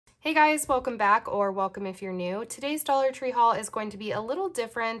Hey guys, welcome back, or welcome if you're new. Today's Dollar Tree haul is going to be a little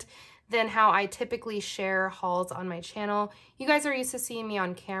different than how I typically share hauls on my channel. You guys are used to seeing me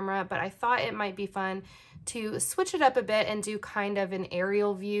on camera, but I thought it might be fun to switch it up a bit and do kind of an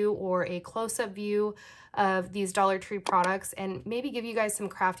aerial view or a close-up view of these Dollar Tree products and maybe give you guys some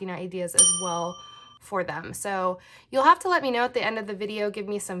crafting ideas as well for them. So you'll have to let me know at the end of the video, give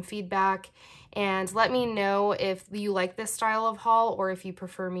me some feedback, and let me know if you like this style of haul or if you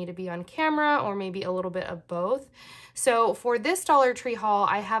prefer me to be on camera or maybe a little bit of both. So for this Dollar Tree haul,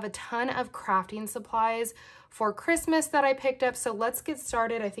 I have a ton of crafting supplies for Christmas that I picked up. So let's get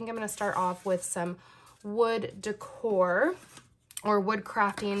started. I think I'm going to start off with some wood decor or wood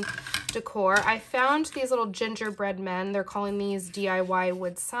crafting decor. I found these little gingerbread men. They're calling these DIY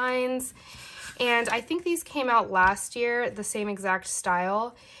wood signs. And I think these came out last year, the same exact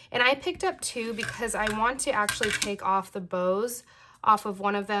style. And I picked up two because I want to actually take off the bows off of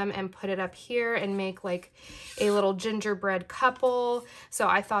one of them and put it up here and make like a little gingerbread couple. So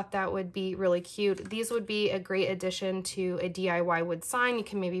I thought that would be really cute. These would be a great addition to a DIY wood sign. You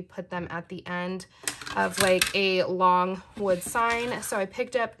can maybe put them at the end of like a long wood sign. So I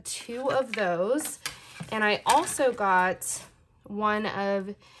picked up two of those. And I also got one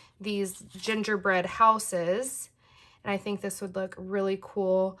of these gingerbread houses, and I think this would look really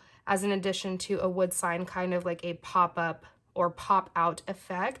cool as an addition to a wood sign, kind of like a pop-up or pop-out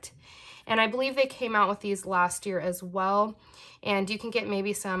effect. And I believe they came out with these last year as well, and you can get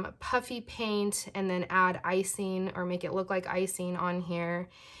maybe some puffy paint and then add icing or make it look like icing on here,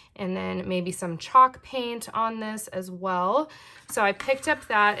 and then maybe some chalk paint on this as well. So I picked up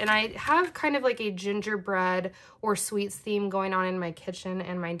that, and I have kind of like a gingerbread or sweets theme going on in my kitchen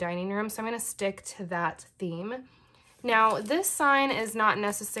and my dining room, so I'm going to stick to that theme. Now, this sign is not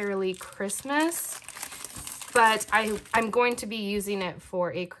necessarily Christmas, but I'm going to be using it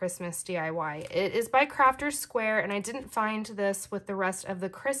for a Christmas DIY. It is by Crafter's Square, and I didn't find this with the rest of the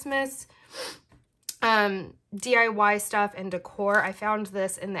Christmas DIY stuff and decor. I found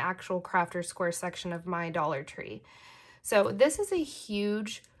this in the actual Crafter's Square section of my Dollar Tree. So this is a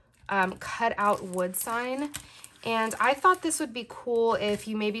huge cut out wood sign, and I thought this would be cool if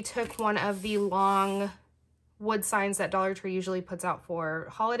you maybe took one of the long wood signs that Dollar Tree usually puts out for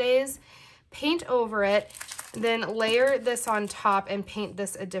holidays, paint over it, then layer this on top and paint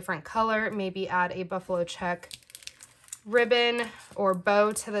this a different color, maybe add a buffalo check ribbon or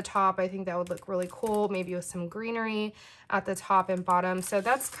bow to the top. I think that would look really cool, maybe with some greenery at the top and bottom. So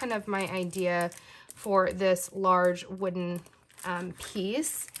that's kind of my idea for this large wooden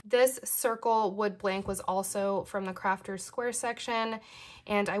piece. This circle wood blank was also from the Crafter's Square section,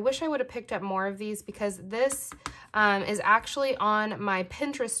 and I wish I would have picked up more of these because this is actually on my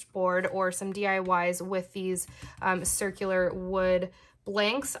Pinterest board, or some DIYs with these circular wood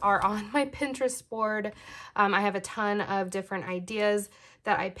blanks are on my Pinterest board. I have a ton of different ideas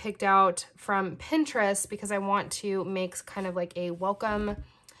that I picked out from Pinterest because I want to make kind of like a welcome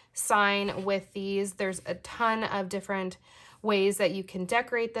sign with these. There's a ton of different ways that you can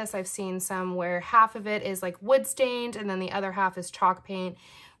decorate this. I've seen some where half of it is like wood stained and then the other half is chalk paint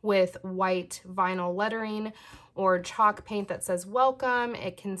with white vinyl lettering, or chalk paint that says welcome.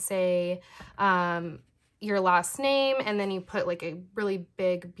 It can say your last name, and then you put like a really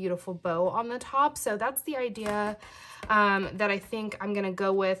big, beautiful bow on the top. So that's the idea that I think I'm gonna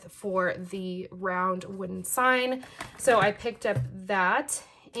go with for the round wooden sign. So I picked up that,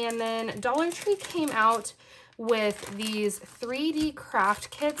 and then Dollar Tree came out with these 3D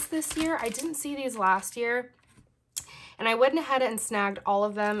craft kits this year. I didn't see these last year, and I went ahead and snagged all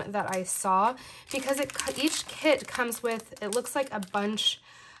of them that I saw because each kit comes with, it looks like a bunch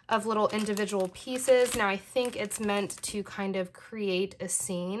of little individual pieces. Now I think it's meant to kind of create a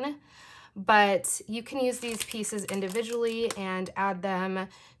scene, but you can use these pieces individually and add them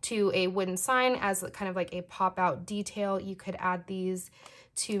to a wooden sign as kind of like a pop-out detail. You could add these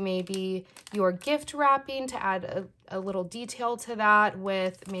to maybe your gift wrapping to add a little detail to that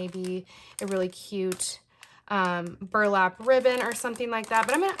with maybe a really cute burlap ribbon or something like that.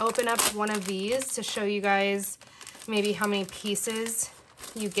 But I'm going to open up one of these to show you guys maybe how many pieces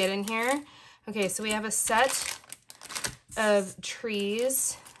you get in here. Okay, so we have a set of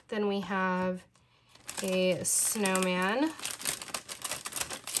trees, then we have a snowman,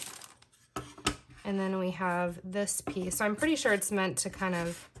 and then we have this piece. So I'm pretty sure it's meant to kind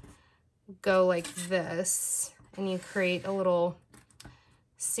of go like this, and you create a little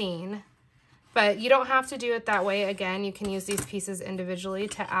scene. But you don't have to do it that way. Again, you can use these pieces individually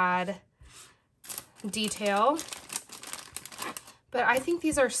to add detail. But I think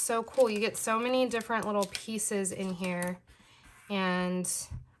these are so cool. You get so many different little pieces in here, and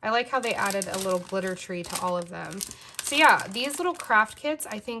I like how they added a little glitter tree to all of them. So yeah, these little craft kits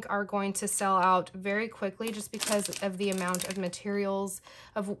I think are going to sell out very quickly just because of the amount of materials,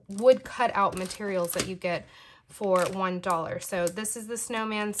 of wood cut out materials that you get for $1. So this is the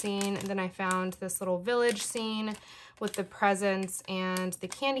snowman scene, and then I found this little village scene with the presents and the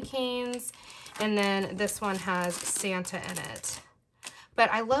candy canes, and then this one has Santa in it.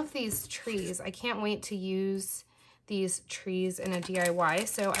 But I love these trees. I can't wait to use these trees in a DIY,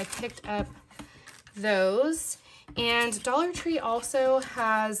 so I picked up those. And Dollar Tree also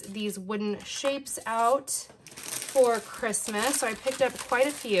has these wooden shapes out for Christmas, so I picked up quite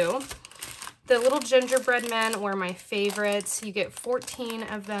a few. The little gingerbread men were my favorites. You get 14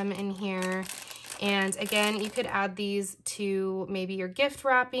 of them in here. And again, you could add these to maybe your gift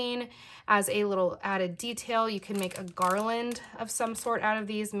wrapping as a little added detail. You can make a garland of some sort out of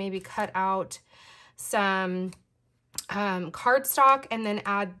these, maybe cut out some cardstock and then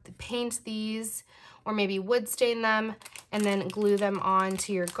paint these, or maybe wood stain them and then glue them on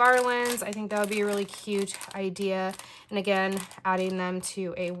to your garlands. I think that would be a really cute idea. And again, adding them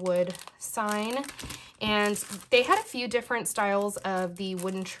to a wood sign. And they had a few different styles of the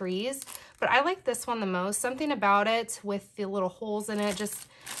wooden trees, but I like this one the most. Something about it with the little holes in it just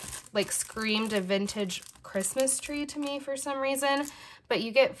like screamed a vintage Christmas tree to me for some reason. But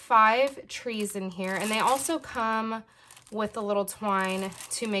you get 5 trees in here, and they also come with a little twine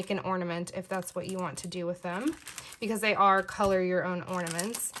to make an ornament if that's what you want to do with them, because they are color your own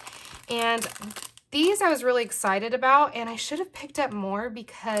ornaments. And these I was really excited about, and I should have picked up more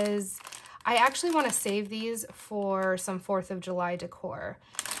because I actually want to save these for some 4th of July decor.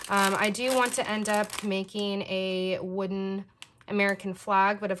 I do want to end up making a wooden American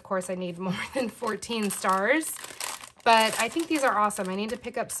flag, but of course I need more than 14 stars. But I think these are awesome. I need to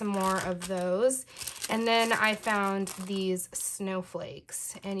pick up some more of those. And then I found these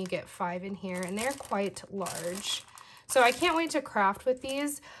snowflakes, and you get 5 in here, and they're quite large. So I can't wait to craft with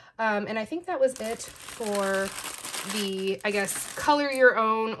these. And I think that was it for the, I guess, color your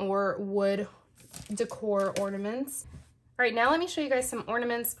own or wood decor ornaments. All right, now let me show you guys some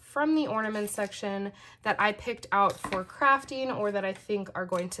ornaments from the ornament section that I picked out for crafting or that I think are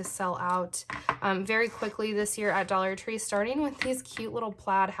going to sell out very quickly this year at Dollar Tree, starting with these cute little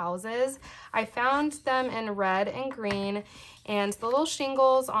plaid houses. I found them in red and green, and the little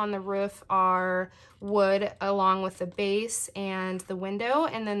shingles on the roof are wood along with the base and the window,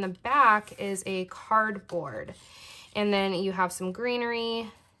 and then the back is a cardboard. And then you have some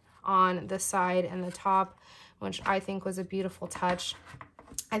greenery on the side and the top, which I think was a beautiful touch.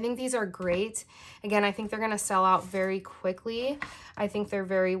 I think these are great. Again, I think they're gonna sell out very quickly. I think they're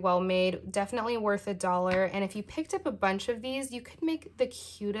very well made, definitely worth $1. And if you picked up a bunch of these, you could make the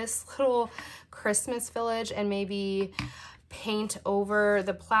cutest little Christmas village and maybe paint over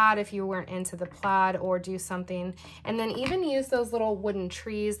the plaid if you weren't into the plaid, or do something. And then even use those little wooden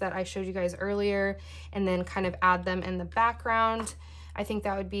trees that I showed you guys earlier and then kind of add them in the background. I think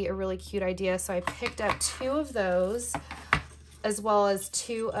that would be a really cute idea. So I picked up 2 of those, as well as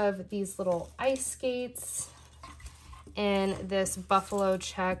 2 of these little ice skates in this buffalo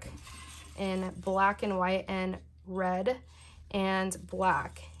check in black and white and red and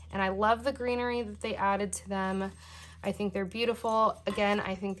black. And I love the greenery that they added to them. I think they're beautiful. Again,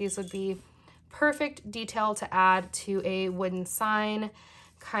 I think these would be perfect detail to add to a wooden sign,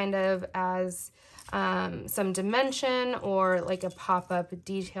 kind of as some dimension or like a pop-up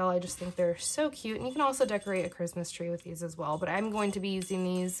detail. I just think they're so cute. And you can also decorate a Christmas tree with these as well, but I'm going to be using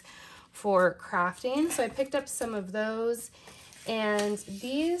these for crafting. So I picked up some of those, and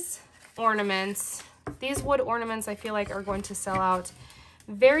these ornaments, these wood ornaments, I feel like are going to sell out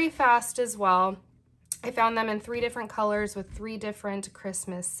very fast as well. I found them in 3 different colors with 3 different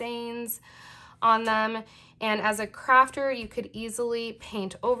Christmas sayings on them. And as a crafter, you could easily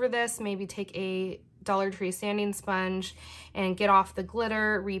paint over this, maybe take a Dollar Tree sanding sponge and get off the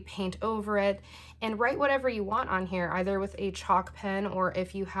glitter, repaint over it, and write whatever you want on here, either with a chalk pen, or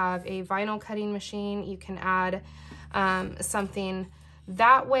if you have a vinyl cutting machine, you can add something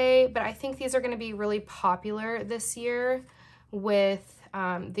that way. But I think these are going to be really popular this year with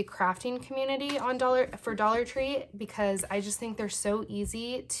the crafting community on Dollar Tree, because I just think they're so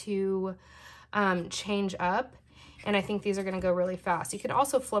easy to change up, and I think these are going to go really fast. You could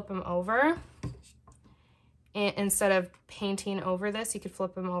also flip them over, and instead of painting over this, you could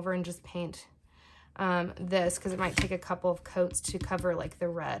flip them over and just paint this, because it might take a couple of coats to cover like the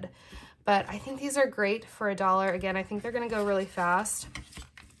red. But I think these are great for $1. Again, I think they're going to go really fast,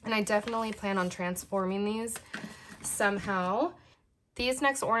 and I definitely plan on transforming these somehow. These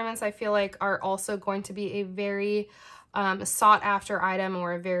next ornaments I feel like are also going to be a very sought after item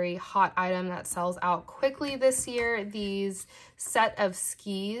or a very hot item that sells out quickly this year. These set of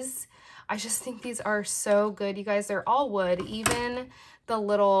skis, I just think these are so good, you guys. They're all wood. Even the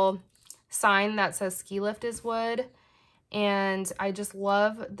little sign that says ski lift is wood. And I just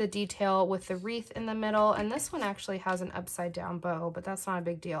love the detail with the wreath in the middle. And this one actually has an upside down bow, but that's not a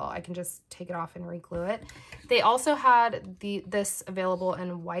big deal. I can just take it off and re-glue it. They also had this available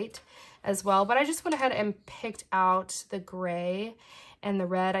in white as well, but I just went ahead and picked out the gray and the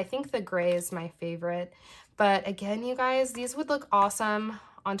red. I think the gray is my favorite. But again, you guys, these would look awesome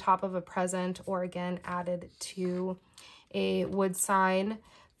on top of a present, or again, added to a wood sign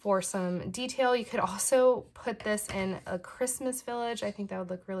for some detail. You could also put this in a Christmas village. I think that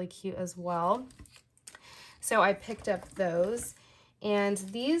would look really cute as well. So I picked up those. And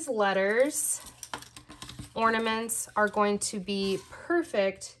these letters, ornaments, are going to be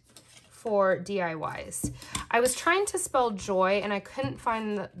perfect for DIYs. I was trying to spell joy and I couldn't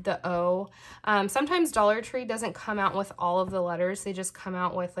find the O. Sometimes Dollar Tree doesn't come out with all of the letters. They just come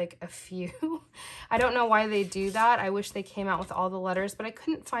out with like a few. I don't know why they do that. I wish they came out with all the letters, but I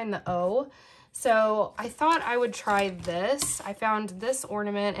couldn't find the O. So I thought I would try this. I found this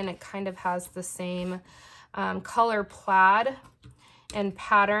ornament and it kind of has the same color plaid and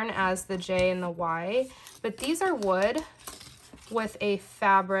pattern as the J and the Y, but these are wood with a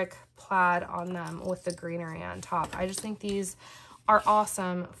fabric plaid on them with the greenery on top. I just think these are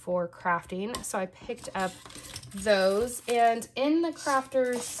awesome for crafting. So I picked up those, and in the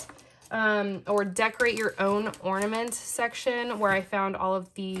crafters or decorate your own ornament section where I found all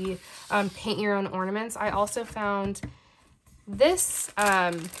of the paint your own ornaments, I also found this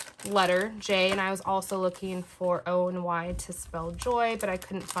letter J, and I was also looking for O and Y to spell joy, but I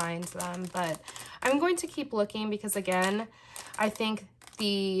couldn't find them. But I'm going to keep looking because again, I think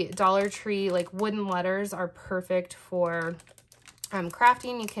the Dollar Tree like wooden letters are perfect for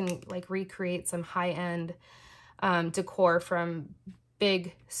crafting. You can like recreate some high-end decor from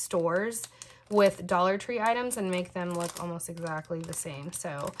big stores with Dollar Tree items and make them look almost exactly the same.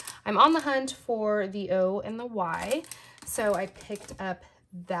 So I'm on the hunt for the O and the Y. So I picked up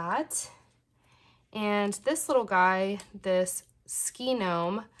that. And this little guy, this ski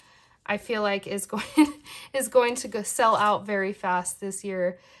gnome, I feel like is going to go sell out very fast this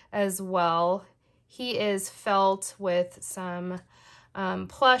year as well. He is felt with some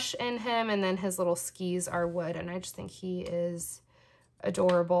plush in him, and then his little skis are wood, and I just think he is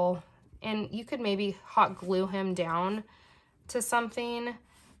adorable. And you could maybe hot glue him down to something.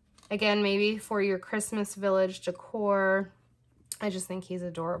 Again, maybe for your Christmas village decor. I just think he's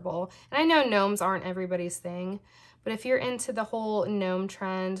adorable. And I know gnomes aren't everybody's thing, but if you're into the whole gnome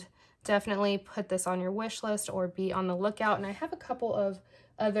trend, definitely put this on your wish list or be on the lookout. And I have a couple of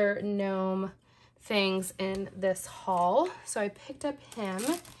other gnome things in this haul. So I picked up him,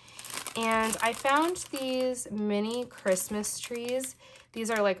 and I found these mini Christmas trees.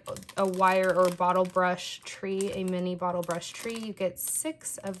 These are like a wire or bottle brush tree, a mini bottle brush tree. You get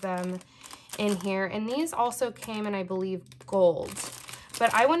 6 of them in here, and these also came in, I believe, gold.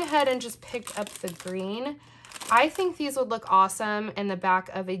 But I went ahead and just picked up the green. I think these would look awesome in the back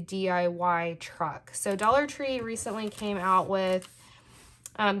of a DIY truck. So Dollar Tree recently came out with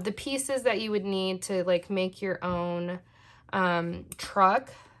the pieces that you would need to like make your own truck.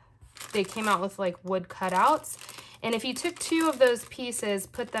 They came out with like wood cutouts. And if you took 2 of those pieces,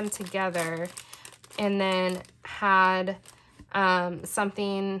 put them together, and then had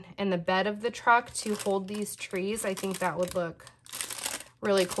something in the bed of the truck to hold these trees, I think that would look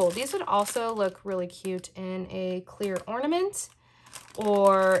really cool. These would also look really cute in a clear ornament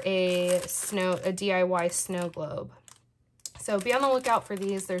or a DIY snow globe. So be on the lookout for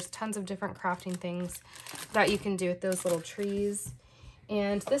these. There's tons of different crafting things that you can do with those little trees.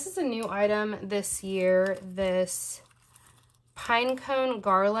 And this is a new item this year, this pine cone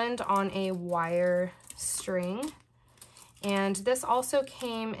garland on a wire string. And this also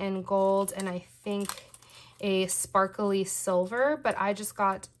came in gold and I think a sparkly silver, but I just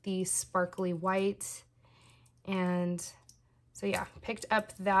got the sparkly white. And so yeah, picked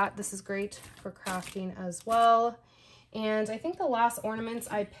up that. This is great for crafting as well. And I think the last ornaments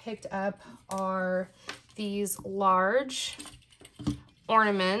I picked up are these large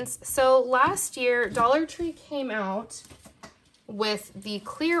ornaments. So last year, Dollar Tree came out with the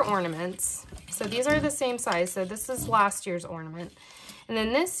clear ornaments. So these are the same size. So this is last year's ornament. And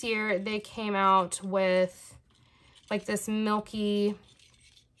then this year they came out with like this milky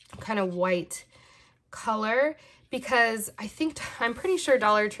kind of white color, because I'm pretty sure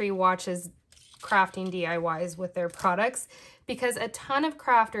Dollar Tree watches crafting DIYs with their products, because a ton of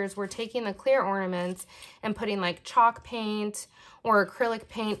crafters were taking the clear ornaments and putting like chalk paint or acrylic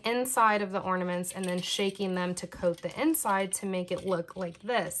paint inside of the ornaments and then shaking them to coat the inside to make it look like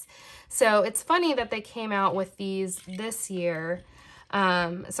this. So it's funny that they came out with these this year.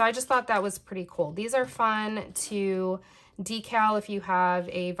 So I just thought that was pretty cool. These are fun to decal if you have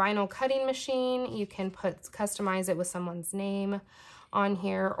a vinyl cutting machine. You can customize it with someone's name on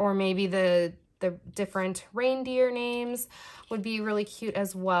here, or maybe the different reindeer names would be really cute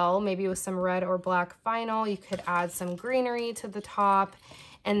as well. Maybe with some red or black vinyl, you could add some greenery to the top.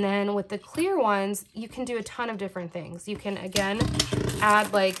 And then with the clear ones, you can do a ton of different things. You can, again,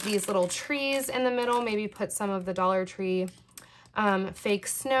 add like these little trees in the middle, maybe put some of the Dollar Tree fake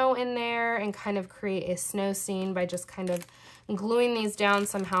snow in there and kind of create a snow scene by just kind of gluing these down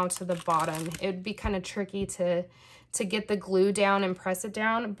somehow to the bottom. It would be kind of tricky to get the glue down and press it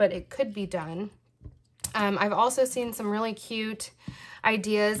down, but it could be done. I've also seen some really cute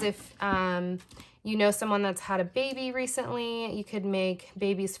ideas. If you know someone that's had a baby recently, you could make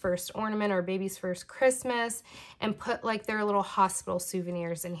baby's first ornament or baby's first Christmas and put like their little hospital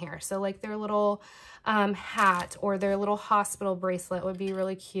souvenirs in here. So like their little hat or their little hospital bracelet would be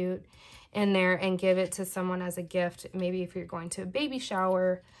really cute in there, and give it to someone as a gift. Maybe if you're going to a baby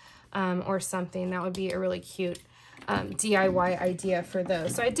shower or something, that would be a really cute DIY idea for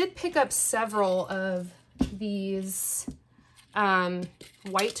those. So I did pick up several of these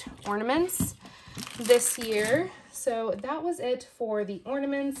white ornaments this year. So that was it for the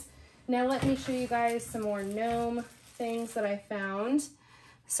ornaments. Now let me show you guys some more gnome things that I found.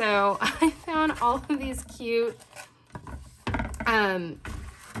 So I found all of these cute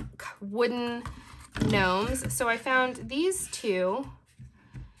wooden gnomes. So I found these two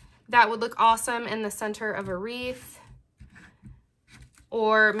that would look awesome in the center of a wreath.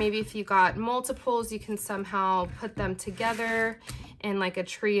 Or maybe if you got multiples, you can somehow put them together in like a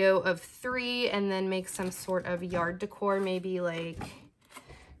trio of 3 and then make some sort of yard decor, maybe like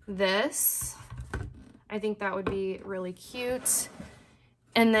this. I think that would be really cute.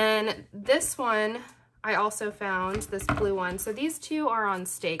 And then this one, I also found this blue one. So these two are on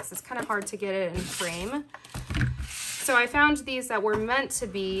stakes. It's kind of hard to get it in frame. So I found these that were meant to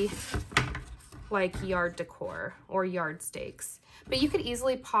be like yard decor or yard stakes, but you could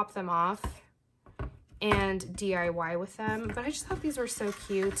easily pop them off and DIY with them. But I just thought these were so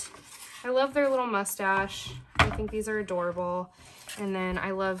cute. I love their little mustache. I think these are adorable. And then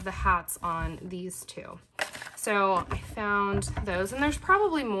I love the hats on these two. So I found those, and there's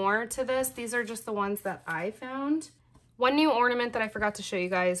probably more to this. These are just the ones that I found. One new ornament that I forgot to show you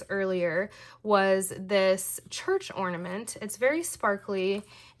guys earlier was this church ornament. It's very sparkly,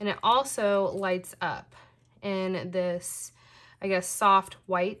 and it also lights up in this, I guess, soft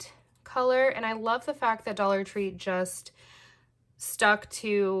white color. And I love the fact that Dollar Tree just stuck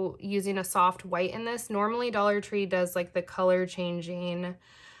to using a soft white in this. Normally Dollar Tree does like the color changing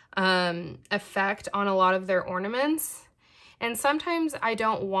effect on a lot of their ornaments, and sometimes I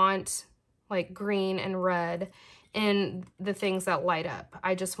don't want like green and red in the things that light up.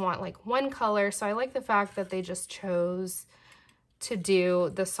 I just want like one color. So I like the fact that they just chose to do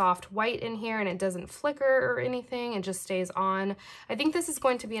the soft white in here, and it doesn't flicker or anything, it just stays on. I think this is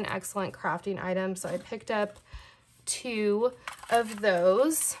going to be an excellent crafting item, so I picked up 2 of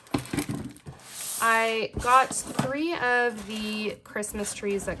those. I got 3 of the Christmas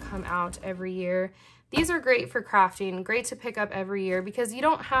trees that come out every year. These are great for crafting, great to pick up every year, because you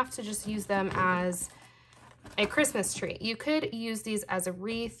don't have to just use them as a Christmas tree. You could use these as a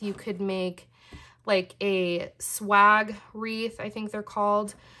wreath. You could make like a swag wreath, I think they're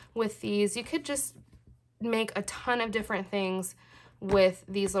called, with these. You could just make a ton of different things with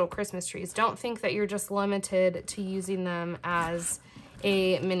these little Christmas trees. Don't think that you're just limited to using them as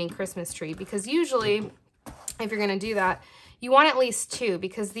a mini Christmas tree, because usually if you're going to do that, you want at least 2,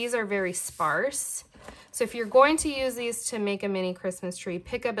 because these are very sparse. So if you're going to use these to make a mini Christmas tree,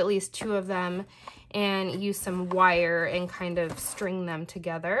 pick up at least 2 of them and use some wire and kind of string them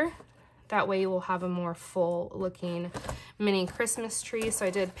together. That way you will have a more full looking mini Christmas tree. So I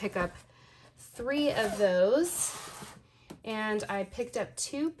did pick up 3 of those. And I picked up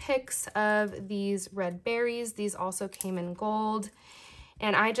 2 picks of these red berries. These also came in gold.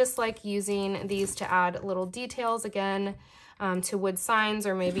 And I just like using these to add little details, again, to wood signs,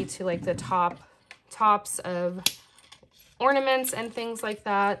 or maybe to like the tops of ornaments and things like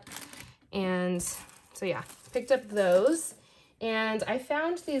that. And so yeah, picked up those. And I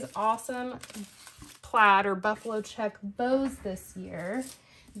found these awesome plaid or buffalo check bows this year.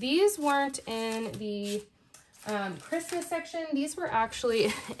 These weren't in the Christmas section. These were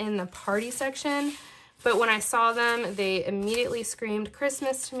actually in the party section, but when I saw them, they immediately screamed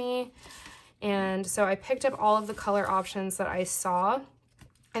Christmas to me. And so I picked up all of the color options that I saw.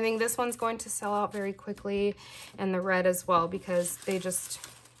 I think this one's going to sell out very quickly, and the red as well, because they just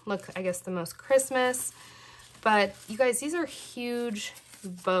look, I guess, the most Christmas. But you guys, these are huge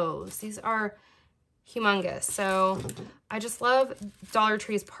bows. These are humongous. So I just love Dollar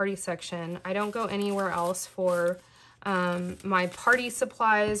Tree's party section. I don't go anywhere else for my party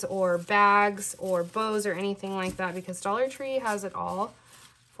supplies or bags or bows or anything like that, because Dollar Tree has it all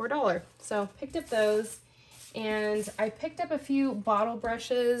for $1. So picked up those, and I picked up a few bottle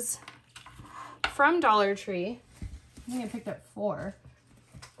brushes from Dollar Tree. I think I picked up four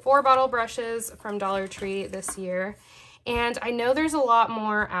bottle brushes from Dollar Tree this year. And I know there's a lot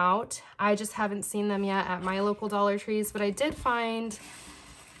more out. I just haven't seen them yet at my local Dollar Trees, but I did find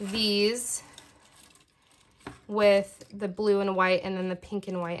these with the blue and white and then the pink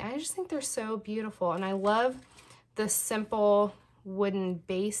and white. I just think they're so beautiful, and I love the simple wooden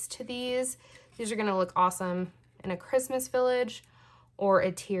base to these. These are gonna look awesome in a Christmas village or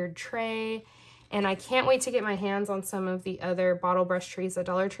a tiered tray. And I can't wait to get my hands on some of the other bottle brush trees that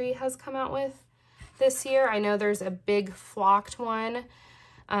Dollar Tree has come out with this year. I know there's a big flocked one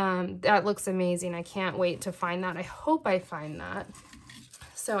that looks amazing. I can't wait to find that. I hope I find that.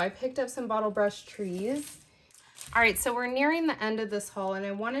 So I picked up some bottle brush trees. All right, so we're nearing the end of this haul, and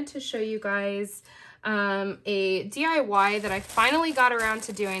I wanted to show you guys a DIY that I finally got around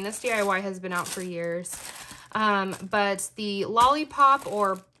to doing. This DIY has been out for years, but the lollipop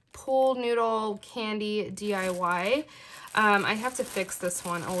or pool noodle candy DIY. I have to fix this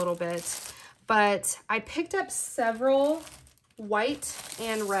one a little bit, but I picked up several white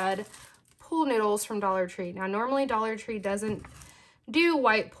and red pool noodles from Dollar Tree. Now, normally Dollar Tree doesn't do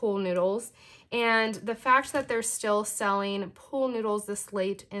white pool noodles, and the fact that they're still selling pool noodles this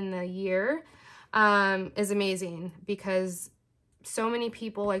late in the year is amazing, because so many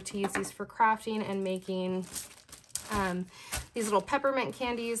people like to use these for crafting and making these little peppermint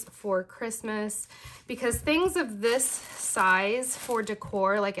candies for Christmas, because things of this size for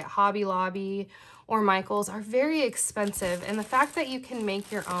decor, like at Hobby Lobby or Michael's, are very expensive. And the fact that you can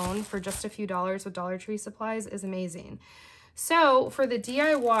make your own for just a few dollars with Dollar Tree supplies is amazing. So for the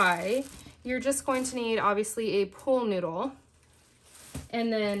DIY, you're just going to need, obviously, a pool noodle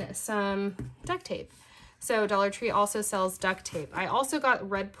and then some duct tape. So Dollar Tree also sells duct tape. I also got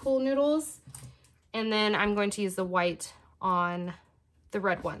red pool noodles, and then I'm going to use the white on the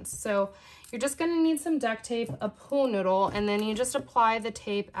red ones. So you're just gonna need some duct tape, a pool noodle, and then you just apply the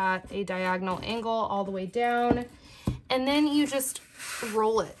tape at a diagonal angle all the way down, and then you just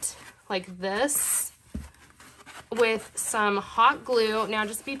roll it like this with some hot glue. Now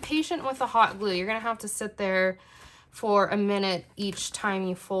just be patient with the hot glue. You're gonna have to sit there for a minute each time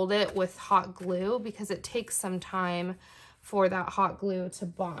you fold it with hot glue, because it takes some time for that hot glue to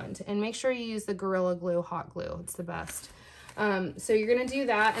bond. And make sure you use the Gorilla Glue hot glue. It's the best. So you're gonna do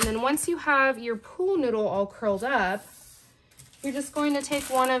that, and then once you have your pool noodle all curled up, you're just going to take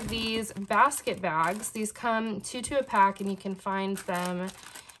one of these basket bags. These come 2 to a pack, and you can find them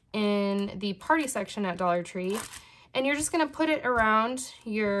in the party section at Dollar Tree. And you're just gonna put it around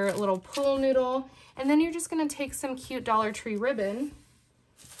your little pool noodle, and then you're just gonna take some cute Dollar Tree ribbon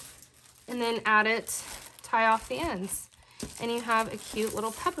and then add it, tie off the ends, and you have a cute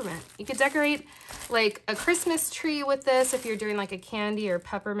little peppermint. You could decorate like a Christmas tree with this if you're doing like a candy or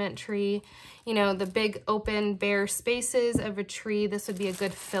peppermint tree. You know, the big open bare spaces of a tree, this would be a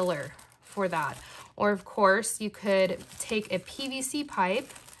good filler for that. Or of course, you could take a PVC pipe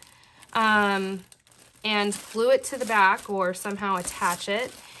and glue it to the back or somehow attach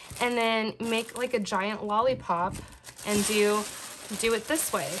it, and then make like a giant lollipop and do it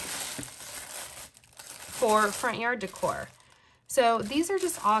this way for front yard decor. So these are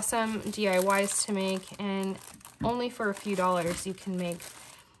just awesome DIYs to make, and only for a few dollars you can make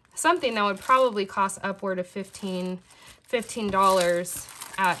something that would probably cost upward of $15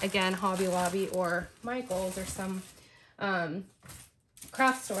 at, again, Hobby Lobby or Michael's or some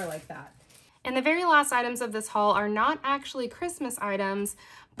craft store like that. And the very last items of this haul are not actually Christmas items,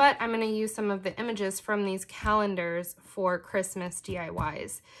 but I'm going to use some of the images from these calendars for Christmas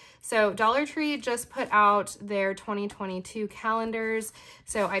DIYs. So Dollar Tree just put out their 2022 calendars.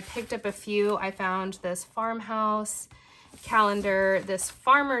 So I picked up a few. I found this farmhouse calendar, this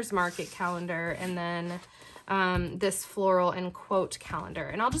farmer's market calendar, and then this floral and quote calendar.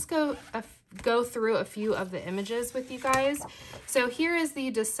 And I'll just go through a few of the images with you guys. So here is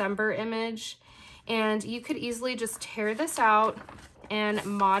the December image, and you could easily just tear this out and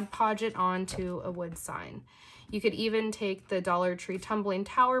Mod Podge it onto a wood sign. You could even take the Dollar Tree tumbling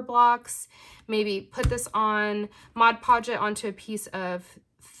tower blocks, maybe put this on, Mod Podge it onto a piece of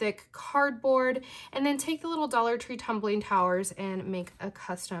thick cardboard, and then take the little Dollar Tree tumbling towers and make a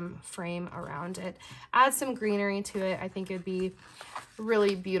custom frame around it. Add some greenery to it. I think it'd be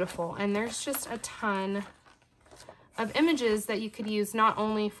really beautiful. And there's just a ton of images that you could use not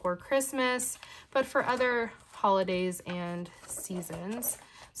only for Christmas, but for other holidays and seasons.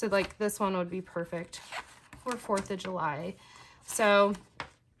 So like this one would be perfect for 4th of July. So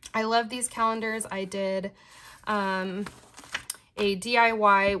I love these calendars. I did a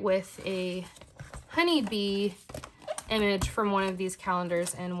DIY with a honeybee image from one of these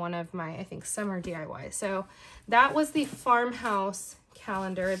calendars and one of my, I think, summer DIY. So that was the Farmhouse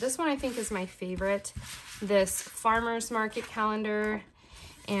calendar. This one I think is my favorite, this farmer's market calendar.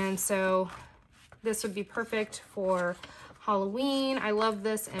 And so this would be perfect for Halloween. I love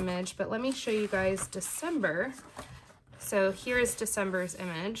this image, but let me show you guys December. So here is December's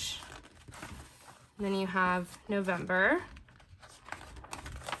image. And then you have November.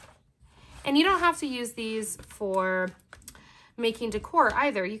 And you don't have to use these for making decor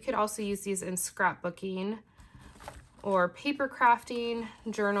either. You could also use these in scrapbooking or paper crafting,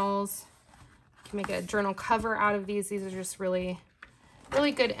 journals. You can make a journal cover out of these. These are just really,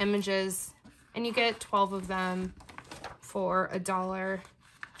 really good images. And you get 12 of them for $1.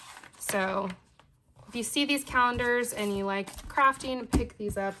 So if you see these calendars and you like crafting, pick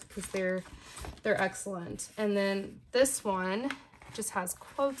these up because they're excellent. And then this one just has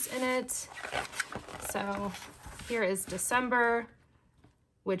quotes in it. So here is December,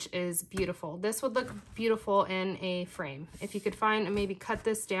 which is beautiful. This would look beautiful in a frame. If you could find and maybe cut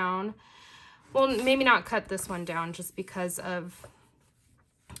this down. Well, maybe not cut this one down just because of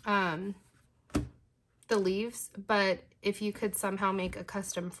the leaves, but if you could somehow make a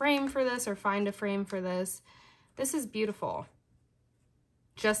custom frame for this or find a frame for this, this is beautiful.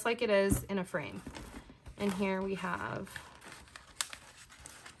 Just like it is in a frame. And here we have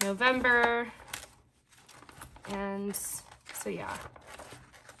November. And so yeah,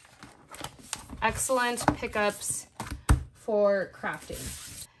 excellent pickups for crafting.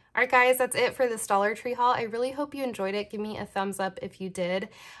 All right, guys, that's it for this Dollar Tree haul. I really hope you enjoyed it. Give me a thumbs up if you did.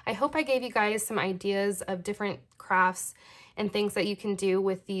 I hope I gave you guys some ideas of different crafts and things that you can do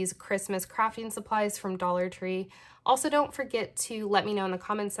with these Christmas crafting supplies from Dollar Tree. Also, don't forget to let me know in the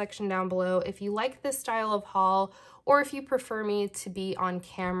comment section down below if you like this style of haul or if you prefer me to be on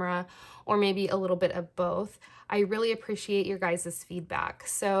camera or maybe a little bit of both. I really appreciate your guys' feedback.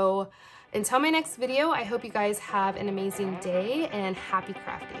 So until my next video, I hope you guys have an amazing day and happy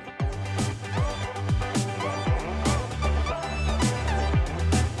crafting.